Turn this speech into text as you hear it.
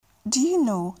Do you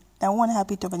know that one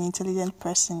habit of an intelligent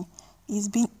person is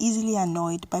being easily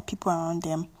annoyed by people around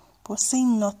them, but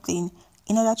saying nothing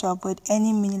in order to avoid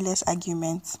any meaningless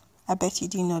arguments? I bet you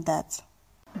didn't know that.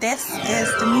 This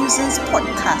is the Musings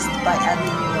Podcast by Ari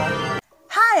Oluwa.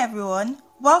 Hi everyone,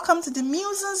 welcome to the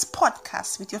Musings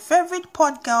Podcast with your favorite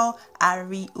pod girl,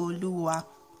 Ari Oluwa.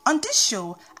 On this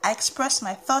show, I express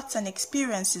my thoughts and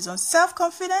experiences on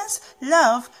self-confidence,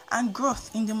 love, and growth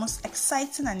in the most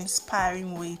exciting and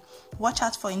inspiring way. Watch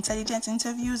out for intelligent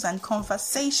interviews and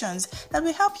conversations that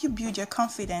will help you build your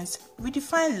confidence,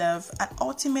 redefine love, and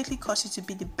ultimately cause you to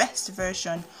be the best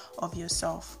version of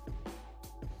yourself.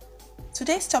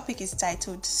 Today's topic is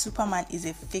titled, Superman is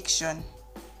a Fiction.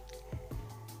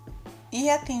 You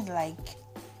hear things like,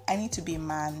 I need to be a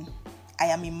man, I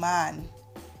am a man,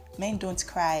 men don't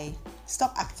cry,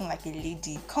 stop acting like a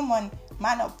lady, come on,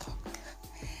 man up.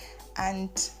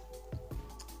 And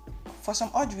for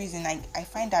some odd reason, I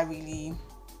find that really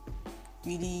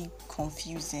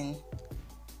confusing.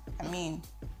 I mean,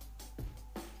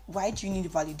 why do you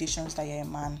need validations that you're a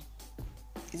man?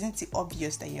 Isn't it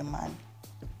obvious that you're a man?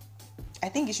 I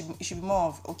think it should be more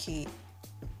of, okay,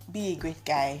 be a great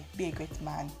guy, be a great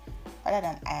man, rather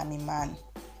than I am a man.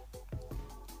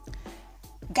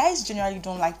 Guys generally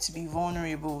don't like to be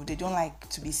vulnerable. They don't like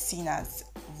to be seen as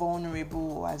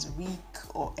vulnerable or as weak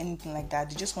or anything like that.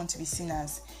 They just want to be seen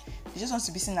as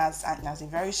a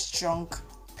very strong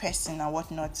person and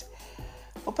whatnot.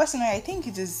 But personally, I think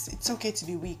it's okay to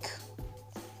be weak.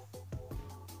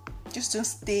 Just don't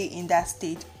stay in that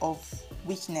state of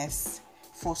weakness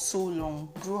for so long.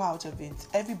 Grow out of it.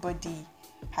 Everybody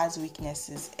has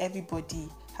weaknesses. Everybody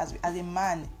has. As a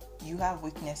man, you have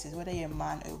weaknesses, whether you're a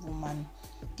man or a woman.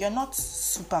 You're not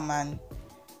Superman.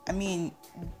 I mean,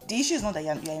 the issue is not that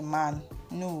you're a man.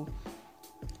 No.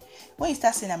 When you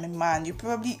start saying I'm a man, you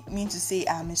probably mean to say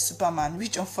I'm a Superman,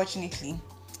 which unfortunately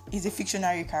is a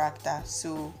fictional character.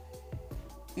 So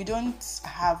you don't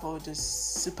have all those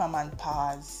Superman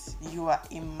powers. You are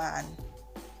a man.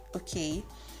 Okay?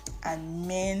 And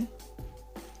men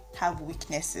have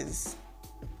weaknesses.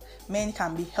 Men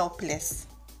can be helpless.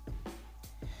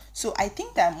 So I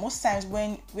think that most times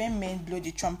when men blow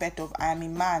the trumpet of I am a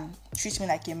man, treat me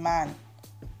like a man,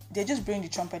 they're just blowing the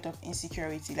trumpet of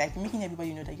insecurity, like making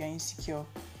everybody know that you're insecure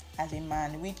as a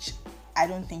man, which I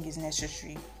don't think is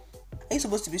necessary. Are you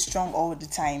supposed to be strong all the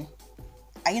time?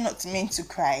 Are you not meant to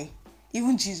cry?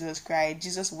 Even Jesus cried.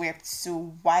 Jesus wept.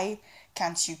 So why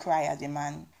can't you cry as a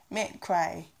man? Men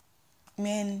cry.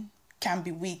 Men can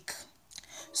be weak.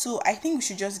 So I think we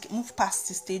should just move past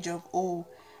the stage of, oh,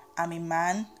 I'm a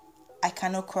man, I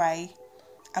cannot cry,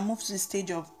 and move to the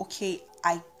stage of, okay,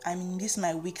 I'm in this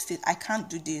my weak state, I can't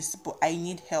do this, but I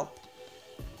need help.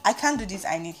 I can't do this,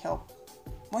 I need help.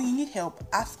 When you need help,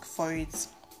 ask for it.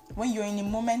 When you're in a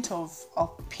moment of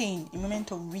pain, a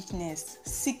moment of weakness,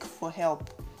 seek for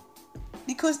help.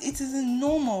 Because it is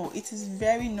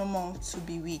very normal to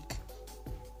be weak.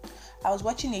 I was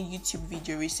watching a YouTube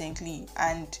video recently,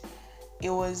 and it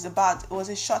was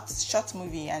a short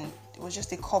movie, and it was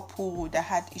just a couple that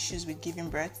had issues with giving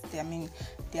birth. They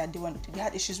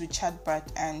had issues with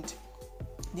childbirth, and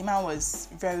the man was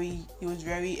very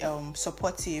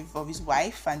supportive of his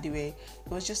wife, and it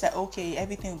was just like, okay,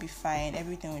 everything will be fine, and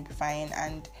we're going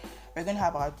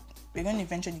to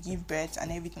eventually give birth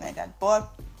and everything like that.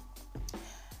 But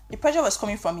the pressure was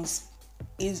coming from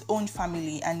his own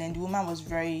family, and then the woman was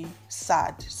very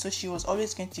sad, so she was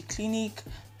always going to clinic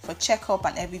for checkup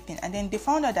and everything, and then they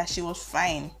found out that she was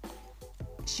fine,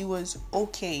 she was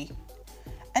okay,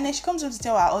 and then she comes up to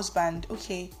tell her husband,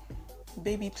 okay,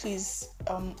 baby, please,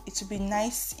 it would be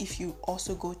nice if you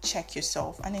also go check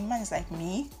yourself. And then the man is like,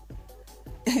 me?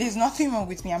 There's nothing wrong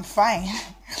with me, I'm fine.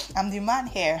 I'm the man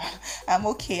here, I'm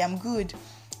okay, I'm good.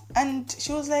 And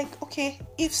she was like, okay,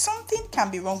 if something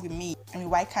can be wrong with me, I mean,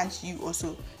 why can't you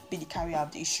also be the carrier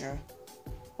of the issue?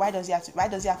 Why does it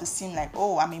have to seem like,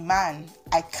 oh, I'm a man,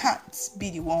 I can't be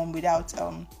the one without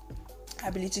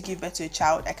ability to give birth to a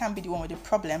child, I can't be the one with the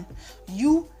problem.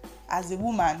 You as a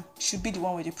woman should be the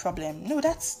one with the problem. No,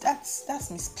 that's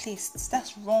misplaced.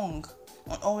 That's wrong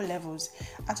on all levels.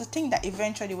 And to think that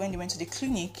eventually when they went to the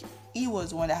clinic, he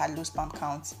was the one that had low sperm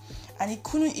count, and he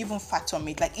couldn't even fathom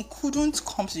it. Like, he couldn't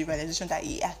come to the realization that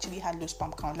he actually had low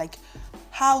sperm count. Like,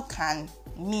 how can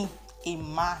me, a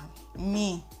man,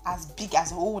 me, as big,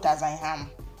 as old as I am,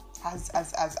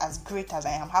 as great as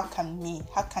I am, how can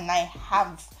I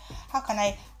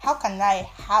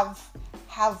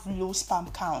have low sperm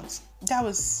count? That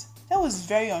was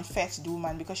very unfair to the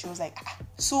woman, because she was like,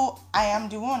 so I am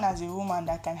the one as a woman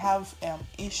that can have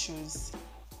issues,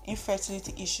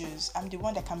 infertility issues. I'm the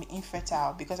one that can be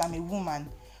infertile because I'm a woman.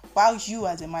 while you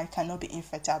as a man cannot be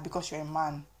infertile because you're a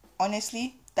man.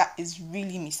 Honestly, that is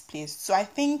really misplaced. So I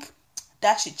think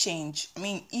that should change. I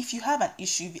mean, if you have an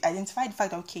issue, if you identify the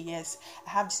fact that, okay, yes, I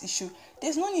have this issue,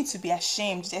 there's no need to be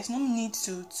ashamed. There's no need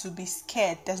to be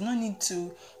scared. There's no need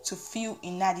to feel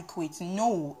inadequate.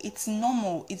 No, it's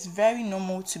normal. It's very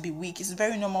normal to be weak. It's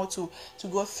very normal to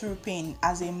go through pain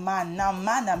as a man. Now,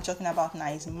 man I'm talking about now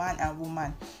is man and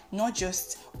woman, not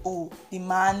just, the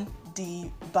man, the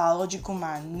biological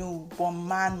man. No, but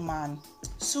man.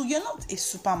 So you're not a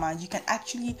superman. You can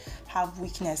actually have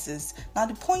weaknesses. Now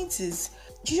the point is,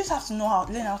 you just have to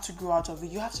learn how to grow out of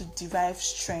it. You have to derive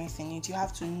strength in it. You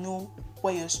have to know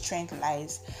where your strength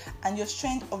lies, and your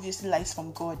strength obviously lies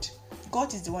from God.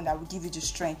 God is the one that will give you the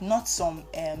strength, not some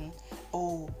I'm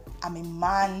a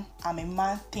man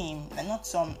thing, and not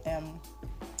some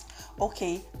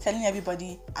telling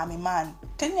everybody I'm a man.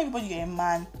 Telling everybody you're a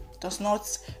man does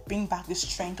not bring back the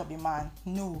strength of a man.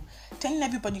 No. Telling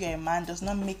everybody you're a man does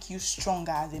not make you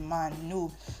stronger as a man.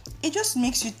 No. It just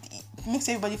makes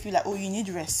everybody feel like, you need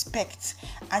respect,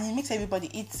 and it makes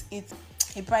everybody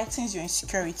it brightens your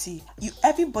insecurity.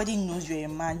 Everybody knows you're a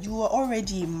man. You are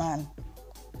already a man.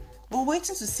 But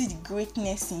waiting to see the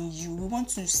greatness in you. We want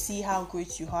to see how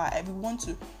great you are. We want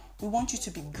you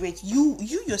to be great. You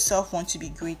yourself want to be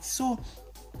great. So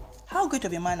how great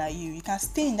of a man are you? You can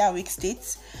stay in that weak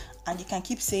state and you can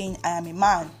keep saying, I am a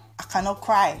man. I cannot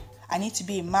cry. I need to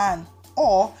be a man.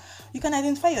 Or you can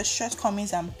identify your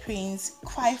shortcomings and pains,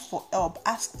 cry for help,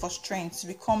 ask for strength to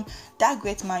become that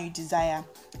great man you desire.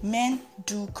 Men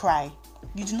do cry.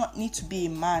 You do not need to be a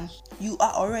man. You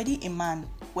are already a man,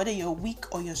 whether you're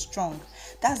weak or you're strong.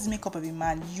 That's the makeup of a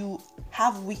man. You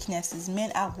have weaknesses. Men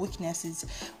have weaknesses.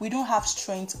 We don't have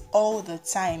strength all the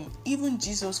time. Even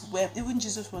Jesus wept. Even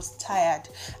Jesus was tired.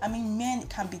 I mean, men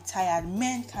can be tired.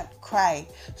 Men can cry.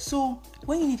 So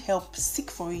when you need help,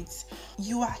 seek for it.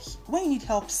 You are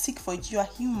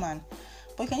human.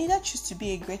 But you can either choose to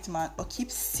be a great man or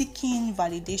keep seeking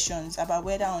validations about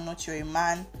whether or not you're a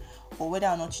man, or whether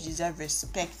or not you deserve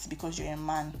respect because you're a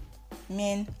man.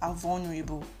 Men are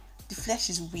vulnerable. The flesh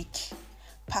is weak.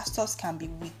 Pastors can be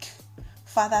weak.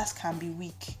 Fathers can be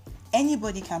weak.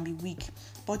 Anybody can be weak.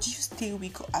 But do you stay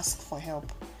weak or ask for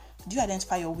help? Do you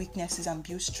identify your weaknesses and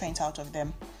build strength out of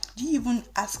them? Do you even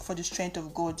ask for the strength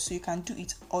of God so you can do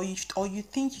it, or you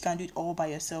think you can do it all by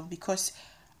yourself because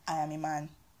I am a man?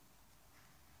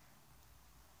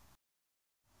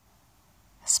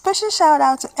 Special shout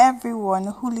out to everyone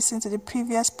who listened to the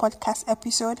previous podcast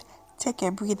episode. Take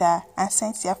a breather and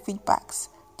send their feedbacks.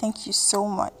 Thank you so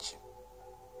much.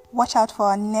 Watch out for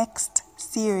our next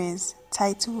series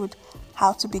titled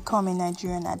How to Become a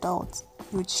Nigerian Adult.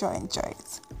 You would sure enjoy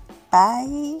it.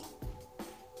 Bye.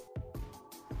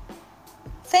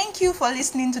 Thank you for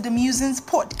listening to the Musings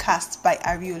podcast by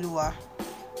Arioluwa.